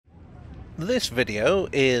This video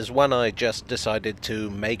is one I just decided to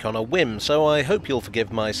make on a whim, so I hope you'll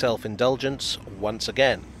forgive my self-indulgence once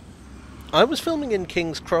again. I was filming in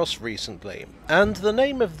King's Cross recently, and the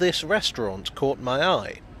name of this restaurant caught my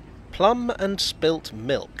eye. Plum and Spilt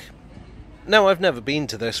Milk. Now, I've never been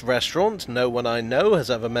to this restaurant, no one I know has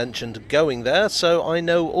ever mentioned going there, so I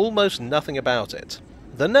know almost nothing about it.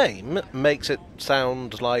 The name makes it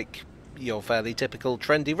sound like your fairly typical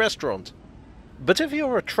trendy restaurant. But if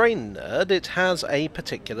you're a train nerd, it has a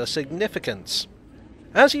particular significance.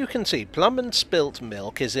 As you can see, Plum and Spilt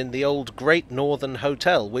Milk is in the old Great Northern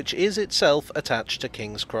Hotel, which is itself attached to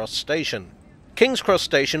King's Cross Station. King's Cross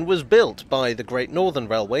Station was built by the Great Northern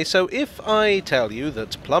Railway, so if I tell you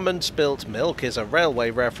that Plum and Spilt Milk is a railway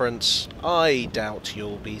reference, I doubt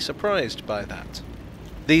you'll be surprised by that.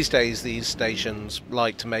 These days, these stations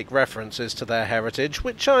like to make references to their heritage,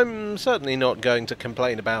 which I'm certainly not going to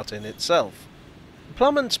complain about in itself.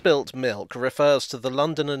 Plum and Spilt Milk refers to the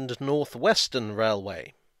London and North Western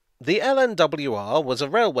Railway. The LNWR was a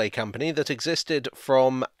railway company that existed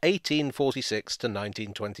from 1846 to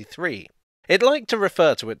 1923. It liked to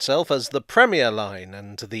refer to itself as the Premier Line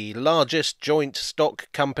and the largest joint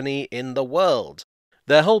stock company in the world.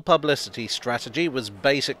 Their whole publicity strategy was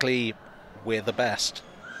basically, we're the best.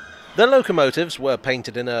 Their locomotives were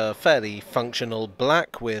painted in a fairly functional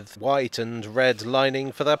black with white and red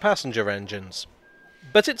lining for their passenger engines.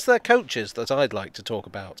 But it's their coaches that I'd like to talk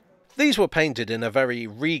about. These were painted in a very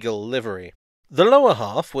regal livery. The lower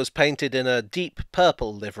half was painted in a deep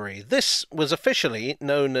purple livery. This was officially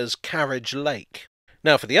known as Carriage Lake.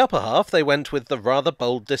 Now for the upper half they went with the rather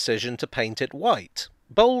bold decision to paint it white.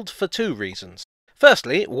 Bold for two reasons.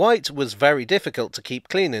 Firstly, white was very difficult to keep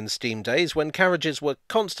clean in steam days when carriages were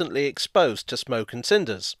constantly exposed to smoke and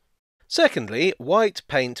cinders. Secondly, white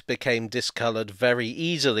paint became discoloured very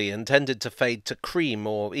easily and tended to fade to cream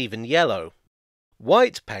or even yellow.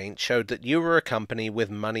 White paint showed that you were a company with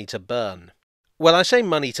money to burn. Well, I say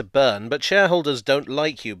money to burn, but shareholders don't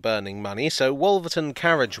like you burning money, so Wolverton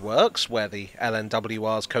Carriage Works, where the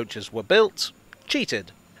LNWR's coaches were built,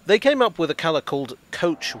 cheated. They came up with a colour called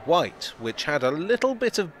Coach White, which had a little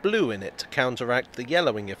bit of blue in it to counteract the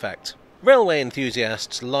yellowing effect. Railway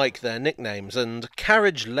enthusiasts like their nicknames, and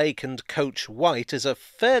Carriage Lake and Coach White is a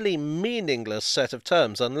fairly meaningless set of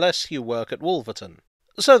terms unless you work at Wolverton.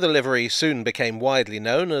 So the livery soon became widely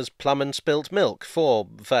known as Plum and Spilt Milk, for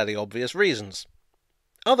fairly obvious reasons.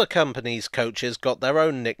 Other companies' coaches got their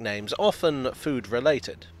own nicknames, often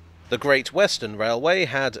food-related. The Great Western Railway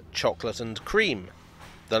had Chocolate and Cream.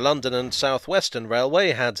 The London and South Western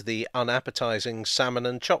Railway had the unappetising Salmon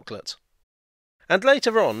and Chocolate. And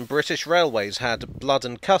later on, British Railways had Blood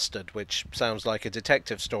and Custard, which sounds like a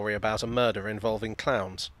detective story about a murder involving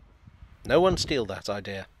clowns. No one steal that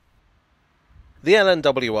idea. The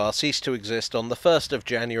LNWR ceased to exist on the 1st of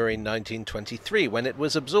January 1923 when it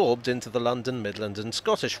was absorbed into the London, Midland and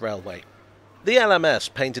Scottish Railway. The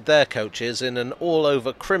LMS painted their coaches in an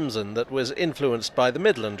all-over crimson that was influenced by the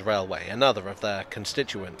Midland Railway, another of their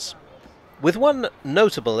constituents. With one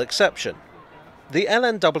notable exception. The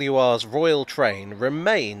LNWR's Royal Train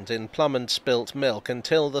remained in Plum and Spilt Milk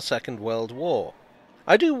until the Second World War.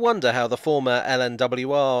 I do wonder how the former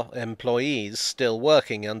LNWR employees still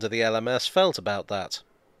working under the LMS felt about that.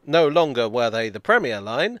 No longer were they the Premier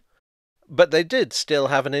Line, but they did still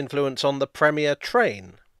have an influence on the Premier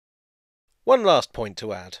Train. One last point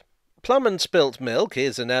to add. Plum and Spilt Milk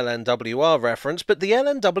is an LNWR reference, but the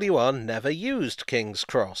LNWR never used King's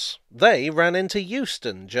Cross. They ran into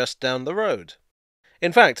Euston just down the road.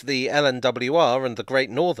 In fact, the LNWR and the Great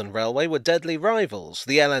Northern Railway were deadly rivals.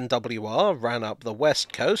 The LNWR ran up the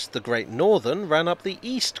west coast, the Great Northern ran up the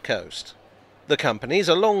east coast. The companies,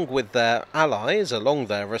 along with their allies along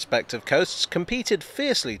their respective coasts, competed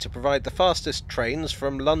fiercely to provide the fastest trains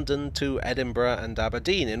from London to Edinburgh and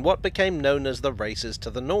Aberdeen in what became known as the Races to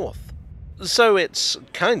the North. So it's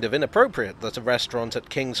kind of inappropriate that a restaurant at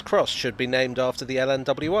King's Cross should be named after the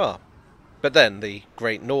LNWR. But then the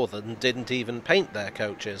Great Northern didn't even paint their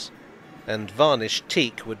coaches, and varnished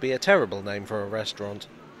teak would be a terrible name for a restaurant.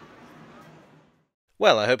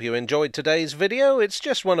 Well, I hope you enjoyed today's video. It's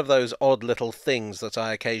just one of those odd little things that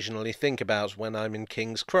I occasionally think about when I'm in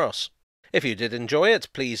King's Cross. If you did enjoy it,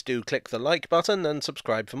 please do click the like button and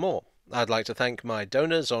subscribe for more. I'd like to thank my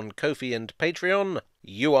donors on Ko-fi and Patreon.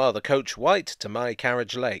 You are the Coach White to my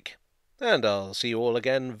Carriage Lake. And I'll see you all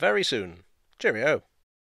again very soon. Cheerio.